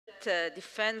that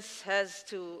defense has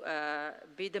to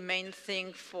be the main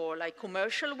thing for like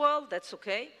commercial world, that's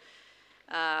okay.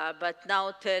 But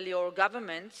now tell your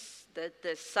governments that the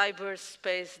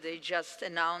cyberspace they just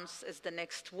announced as the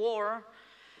next war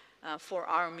for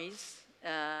armies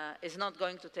is not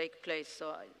going to take place.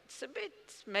 So it's a bit,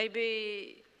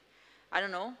 maybe, I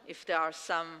don't know if there are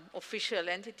some official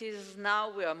entities now.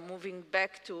 We are moving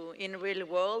back to in real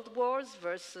world wars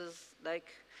versus like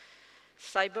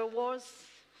cyber wars.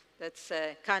 That's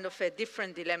kind of a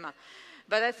different dilemma.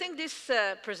 But I think this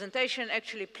presentation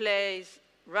actually plays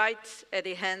right at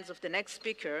the hands of the next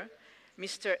speaker,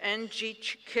 Mr. Chee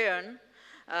Khern,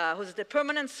 who's the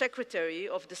permanent secretary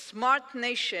of the Smart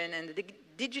Nation and the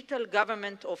Digital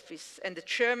Government Office and the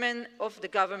chairman of the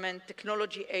Government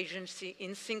Technology Agency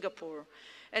in Singapore.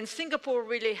 And Singapore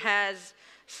really has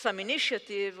some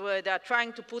initiative where they're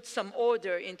trying to put some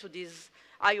order into these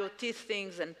IoT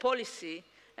things and policy.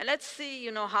 And let's see,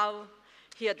 how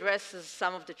he addresses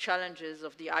some of the challenges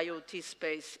of the IoT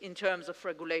space in terms of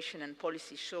regulation and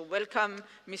policy. So welcome,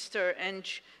 Mr.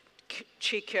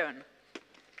 Chee Khern.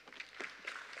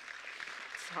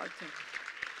 It's hard to...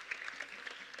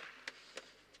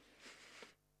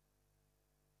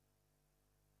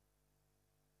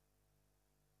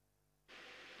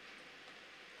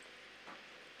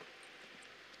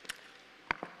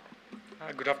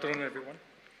 Good afternoon, everyone.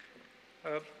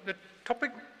 The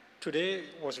topic today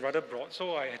was rather broad,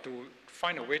 so I had to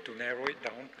find a way to narrow it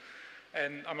down.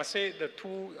 And I must say the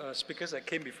two speakers that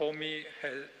came before me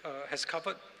has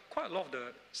covered quite a lot of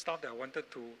the stuff that I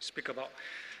wanted to speak about.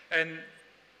 And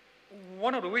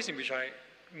one of the ways in which I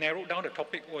narrowed down the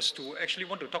topic was to actually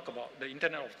want to talk about the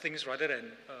Internet of Things rather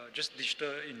than just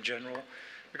digital in general.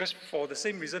 Because for the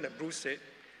same reason that Bruce said,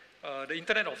 the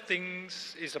Internet of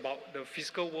Things is about the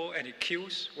physical world and it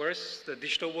kills, whereas the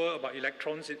digital world about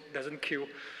electrons, it doesn't kill.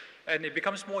 And it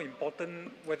becomes more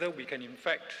important whether we can in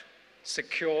fact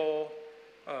secure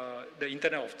the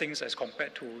Internet of Things as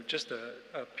compared to just the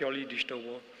purely digital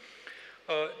world.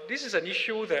 This is an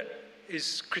issue that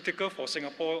is critical for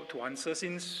Singapore to answer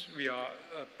since we are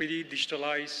a pretty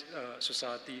digitalized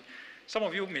society. Some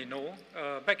of you may know,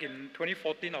 back in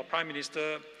 2014, our Prime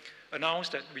Minister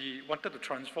announced that we wanted to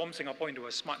transform Singapore into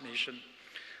a smart nation.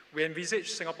 We envisaged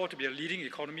Singapore to be a leading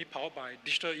economy powered by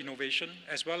digital innovation,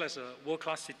 as well as a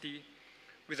world-class city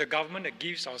with a government that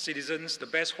gives our citizens the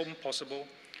best home possible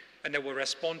and that will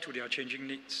respond to their changing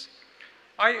needs.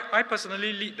 I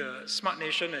personally lead the Smart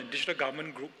Nation and Digital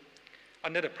Government Group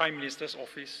under the Prime Minister's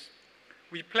office.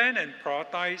 We plan and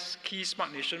prioritize key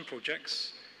Smart Nation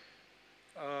projects,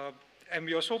 and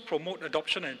we also promote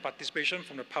adoption and participation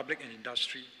from the public and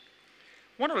industry.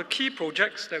 One of the key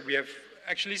projects that we have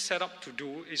actually set up to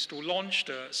do is to launch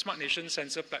the Smart Nation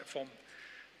Sensor Platform.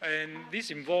 And this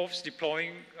involves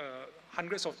deploying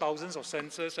hundreds of thousands of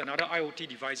sensors and other IoT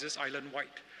devices island-wide.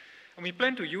 And we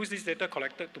plan to use this data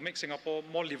collected to make Singapore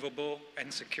more livable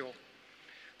and secure.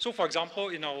 So for example,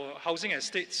 in our housing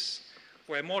estates,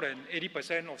 where more than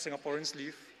 80% of Singaporeans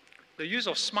live, the use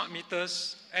of smart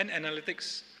meters and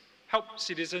analytics help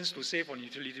citizens to save on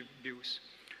utility bills.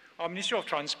 Our Ministry of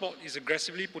Transport is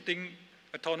aggressively putting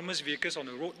autonomous vehicles on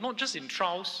the road, not just in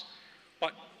trials,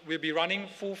 but we'll be running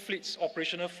full fleets,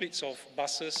 operational fleets of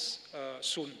buses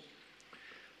soon.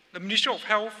 The Ministry of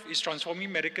Health is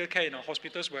transforming medical care in our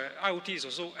hospitals, where IoT is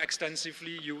also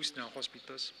extensively used in our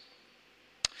hospitals.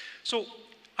 So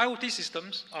IoT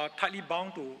systems are tightly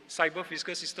bound to cyber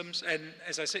physical systems, and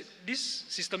as I said, these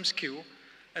systems kill,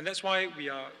 and that's why we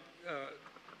are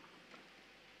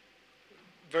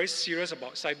very serious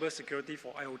about cyber security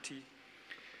for IoT.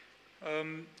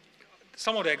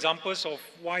 Some of the examples of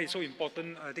why it's so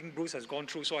important, I think Bruce has gone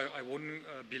through, so I won't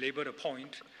belabor the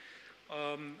point.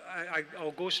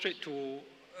 I'll go straight to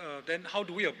then how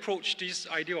do we approach this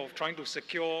idea of trying to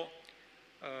secure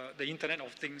the Internet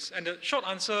of Things? And the short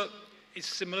answer is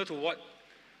similar to what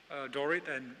Dorit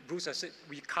and Bruce have said: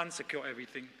 we can't secure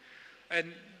everything.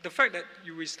 And the fact that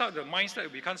we start the mindset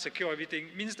that we can't secure everything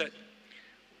means that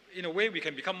in a way we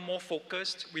can become more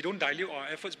focused. We don't dilute our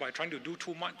efforts by trying to do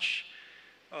too much.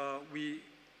 We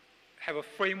have a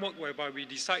framework whereby we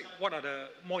decide what are the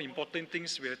more important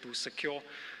things we have to secure.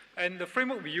 And the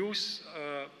framework we use,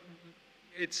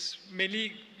 it's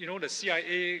mainly, the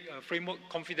CIA framework: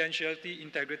 confidentiality,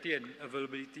 integrity, and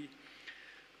availability.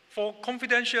 For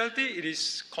confidentiality, it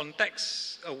is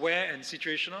context-aware and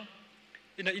situational.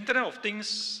 In the Internet of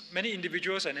Things, many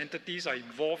individuals and entities are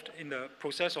involved in the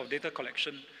process of data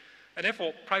collection. And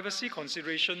therefore, privacy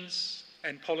considerations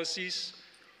and policies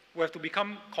will have to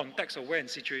become context-aware and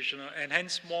situational, and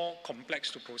hence more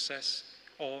complex to process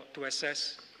or to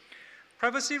assess.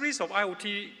 Privacy risks of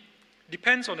IoT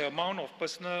depends on the amount of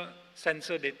personal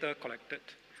sensor data collected.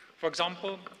 For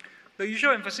example, the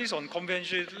usual emphasis on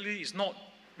confidentiality is not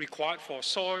required for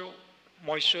soil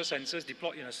moisture sensors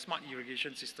deployed in a smart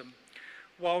irrigation system,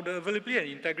 while the availability and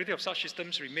integrity of such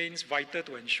systems remains vital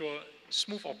to ensure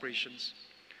smooth operations.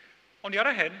 On the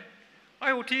other hand,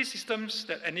 IoT systems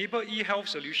that enable e-health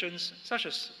solutions, such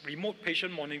as remote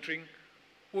patient monitoring,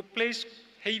 would place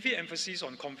heavy emphasis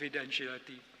on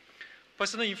confidentiality.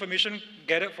 Personal information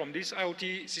gathered from these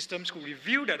IoT systems could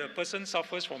reveal that a person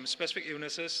suffers from specific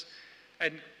illnesses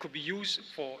and could be used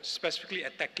for specifically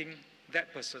attacking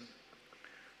that person.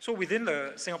 So within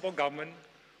the Singapore government,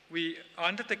 we are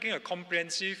undertaking a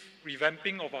comprehensive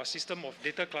revamping of our system of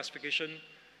data classification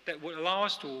that would allow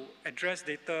us to address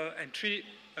data and treat it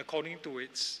according to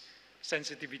its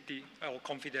sensitivity or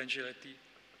confidentiality.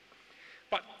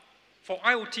 But for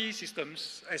IoT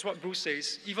systems, as what Bruce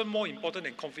says, even more important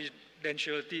than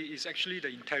confidentiality is actually the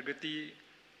integrity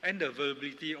and the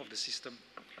availability of the system.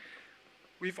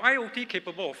 With IoT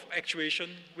capable of actuation,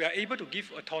 we are able to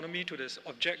give autonomy to the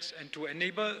objects and to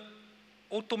enable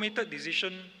automated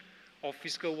decision of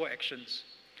physical world actions.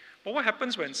 But what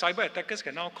happens when cyber attackers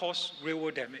can now cause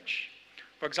real-world damage?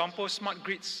 For example, smart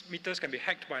grids meters can be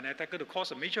hacked by an attacker to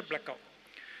cause a major blackout.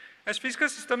 As physical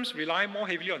systems rely more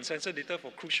heavily on sensor data for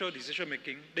crucial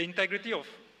decision-making, the integrity of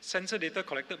sensor data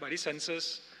collected by these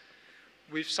sensors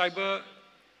with cyber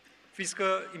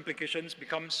physical implications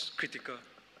becomes critical.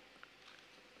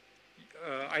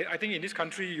 I think in this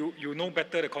country, you know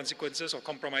better the consequences of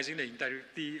compromising the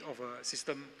integrity of a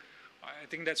system. I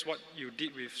think that's what you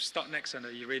did with Startnext and the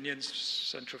Iranian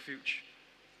centrifuge.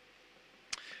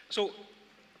 So,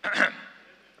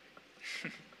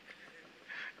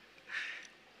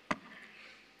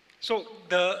 so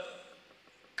the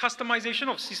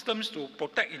customization of systems to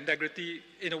protect integrity,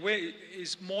 in a way,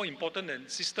 is more important than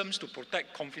systems to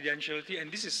protect confidentiality,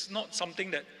 and this is not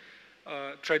something that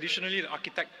traditionally the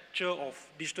architecture of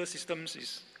digital systems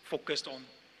is focused on.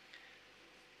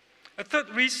 A third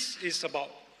risk is about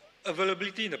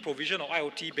availability in the provision of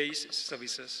IoT-based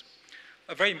services.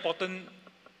 A very important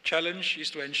challenge is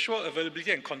to ensure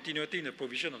availability and continuity in the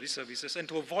provision of these services and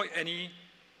to avoid any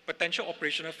potential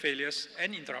operational failures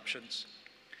and interruptions.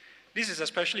 This is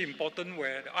especially important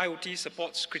where the IoT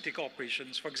supports critical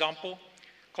operations. For example,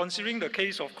 considering the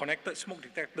case of connected smoke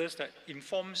detectors that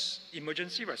informs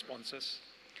emergency responses.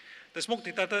 The smoke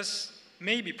detectors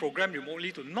may be programmed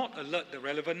remotely to not alert the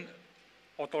relevant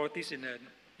authorities in an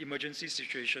emergency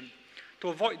situation. To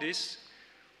avoid this,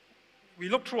 we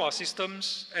look through our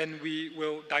systems and we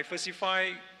will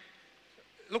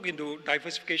look into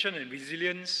diversification and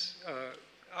resilience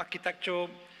architecture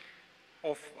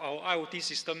of our IoT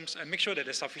systems and make sure that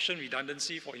there's sufficient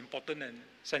redundancy for important and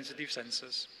sensitive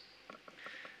sensors.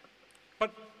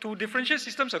 But to differentiate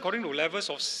systems according to levels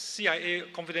of CIA,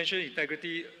 confidential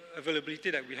integrity,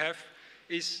 availability that we have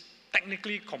is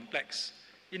technically complex.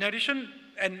 In addition,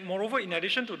 and moreover, in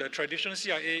addition to the traditional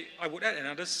CIA, I would add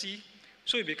another C,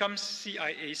 so it becomes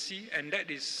CIAC, and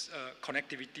that is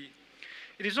connectivity.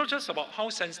 It is not just about how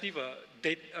sensitive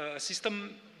a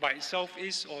system by itself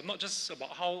is, or not just about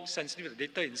how sensitive the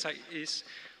data inside is,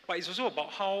 but it's also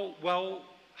about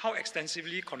how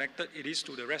extensively connected it is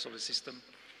to the rest of the system.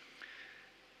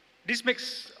 This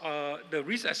makes the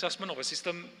risk assessment of a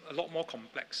system a lot more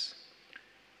complex.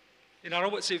 In other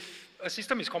words, if a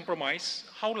system is compromised,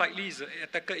 how likely is the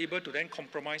attacker able to then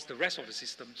compromise the rest of the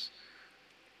systems?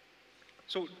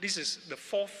 So this is the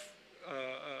fourth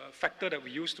factor that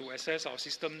we use to assess our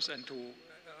systems and to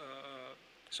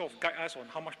sort of guide us on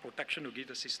how much protection to give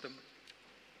the system.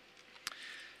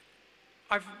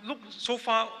 I've looked so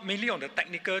far mainly on the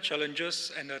technical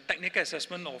challenges and the technical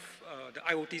assessment of the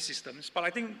IoT systems, but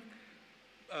I think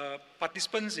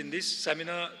participants in this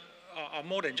seminar are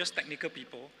more than just technical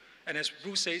people. And as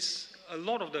Bruce says, a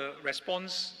lot of the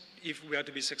response, if we are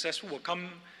to be successful, will come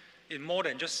in more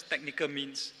than just technical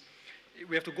means.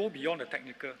 We have to go beyond the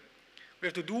technical. We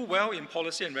have to do well in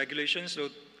policy and regulations,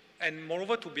 and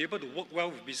moreover, to be able to work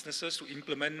well with businesses to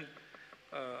implement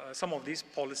some of these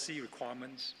policy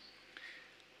requirements.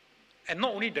 And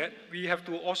not only that, we have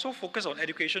to also focus on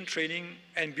education, training,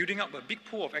 and building up a big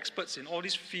pool of experts in all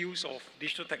these fields of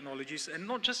digital technologies, and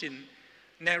not just in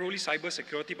narrowly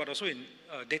cybersecurity, but also in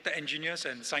data engineers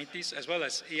and scientists, as well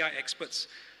as AI experts,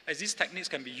 as these techniques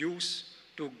can be used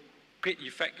to great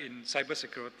effect in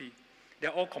cybersecurity.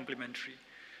 They're all complementary.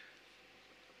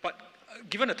 But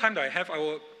given the time that I have, I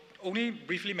will only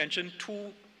briefly mention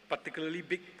two particularly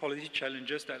big policy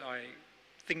challenges that I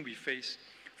think we face.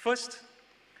 First,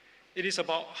 it is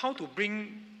about how to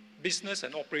bring business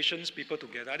and operations people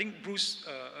together. I think Bruce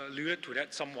alluded to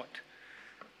that somewhat.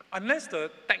 unless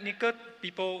the technical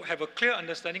people have a clear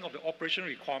understanding of the operation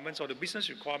requirements or the business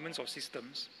requirements of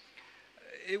systems,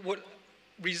 it would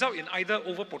result in either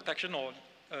overprotection or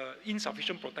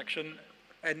insufficient protection,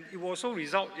 and it will also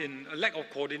result in a lack of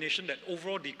coordination that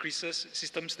overall decreases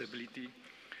system stability.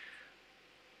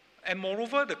 And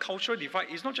moreover, the cultural divide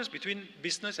is not just between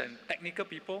business and technical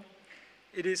people,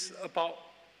 it is about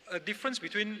a difference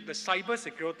between the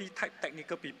cybersecurity type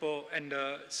technical people and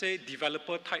the, say,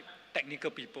 developer type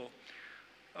technical people.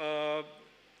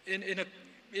 In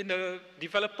the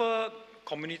developer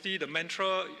community, the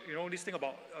mantra, this thing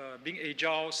about being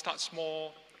agile, start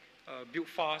small, build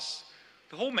fast,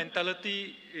 the whole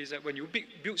mentality is that when you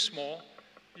build small,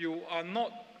 you are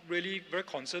not really very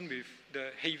concerned with the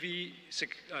heavy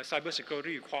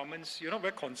cybersecurity requirements. You're not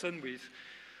very concerned with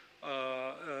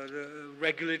the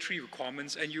regulatory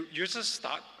requirements, and you just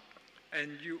start,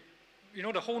 and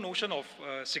the whole notion of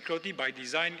security by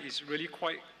design is really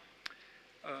quite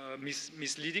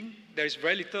misleading. There is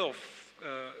very little of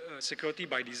security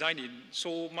by design in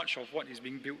so much of what is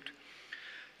being built.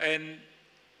 And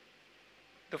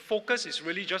the focus is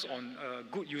really just on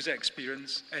good user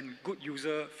experience and good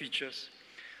user features.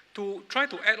 To try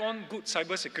to add on good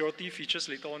cybersecurity features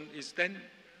later on is then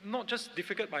not just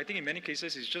difficult, but I think in many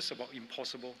cases it's just about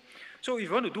impossible. So if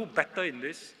you want to do better in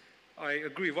this, I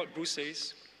agree with what Bruce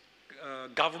says.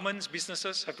 Governments,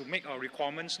 businesses have to make our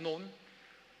requirements known,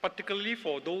 particularly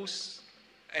for those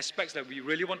aspects that we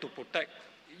really want to protect.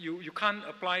 You can't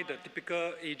apply the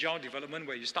typical agile development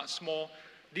where you start small,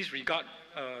 disregard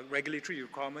regulatory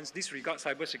requirements, disregard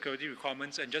cybersecurity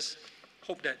requirements, and just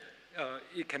hope that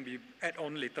it can be added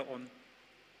on later on.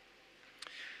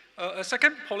 A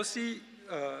second policy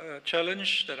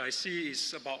challenge that I see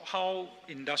is about how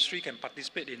industry can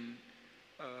participate in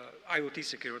IoT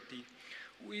security.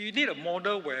 We need a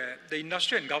model where the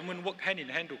industry and government work hand in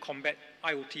hand to combat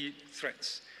IoT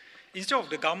threats. Instead of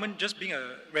the government just being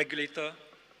a regulator,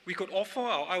 we could offer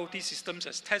our IoT systems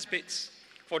as test beds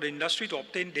for the industry to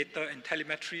obtain data and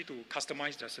telemetry to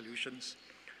customize their solutions.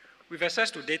 With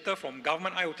access to data from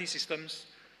government IoT systems,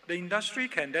 the industry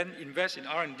can then invest in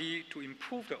R&D to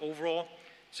improve the overall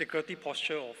security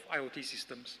posture of IoT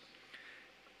systems.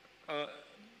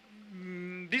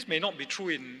 This may not be true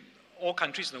in all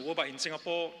countries in the world, but in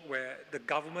Singapore, where the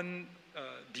government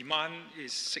demand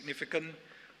is significant,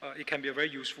 it can be a very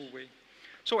useful way.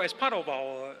 So as part of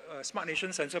our Smart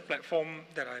Nation Sensor platform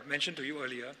that I mentioned to you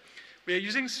earlier, we are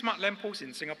using smart lampposts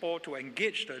in Singapore to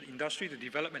engage the industry to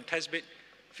develop and test bed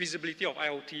feasibility of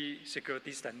IoT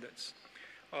security standards.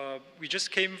 We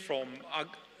just came from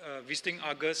visiting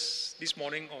Argus this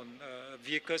morning on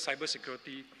vehicle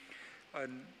cybersecurity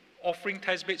and offering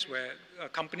test beds where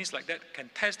companies like that can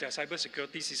test their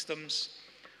cybersecurity systems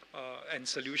and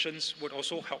solutions would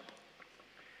also help,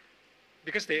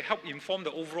 because they help inform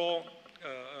the overall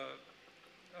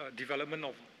development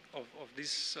of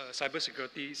these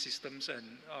cybersecurity systems and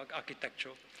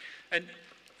architecture. And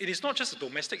it is not just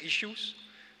domestic issues.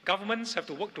 Governments have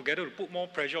to work together to put more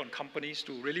pressure on companies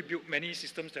to really build many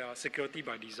systems that are security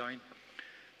by design.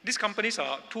 These companies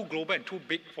are too global and too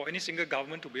big for any single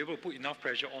government to be able to put enough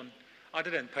pressure on,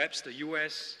 other than perhaps the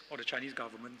US or the Chinese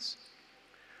governments.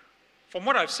 From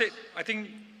what I've said, I think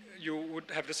you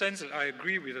would have the sense that I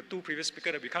agree with the two previous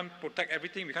speakers that we can't protect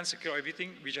everything, we can't secure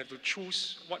everything, we have to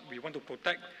choose what we want to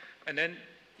protect and then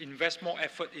invest more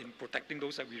effort in protecting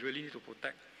those that we really need to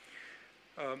protect.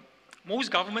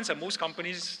 Most governments and most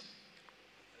companies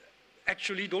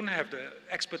actually don't have the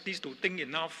expertise to think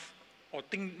enough or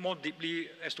think more deeply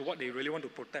as to what they really want to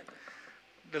protect.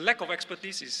 The lack of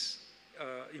expertise is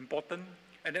important,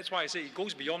 and that's why I say it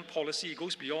goes beyond policy, it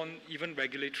goes beyond even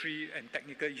regulatory and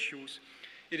technical issues.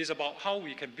 It is about how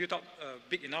we can build up a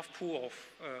big enough pool of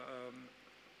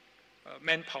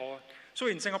manpower. So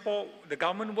in Singapore, the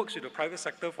government works with the private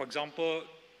sector, for example,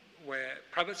 where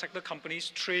private sector companies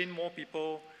train more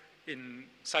people in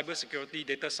cybersecurity,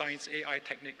 data science, AI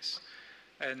techniques.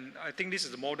 And I think this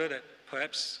is a model that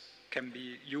perhaps can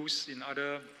be used in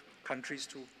other countries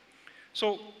too.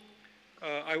 So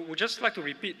I would just like to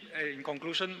repeat in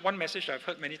conclusion one message I've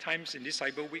heard many times in this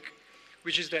Cyberweek,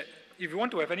 which is that if you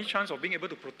want to have any chance of being able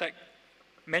to protect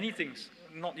many things,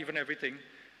 not even everything,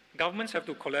 governments have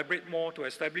to collaborate more to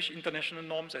establish international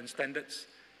norms and standards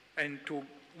and to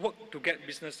work to get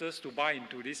businesses to buy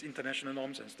into these international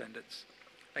norms and standards.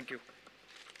 Thank you.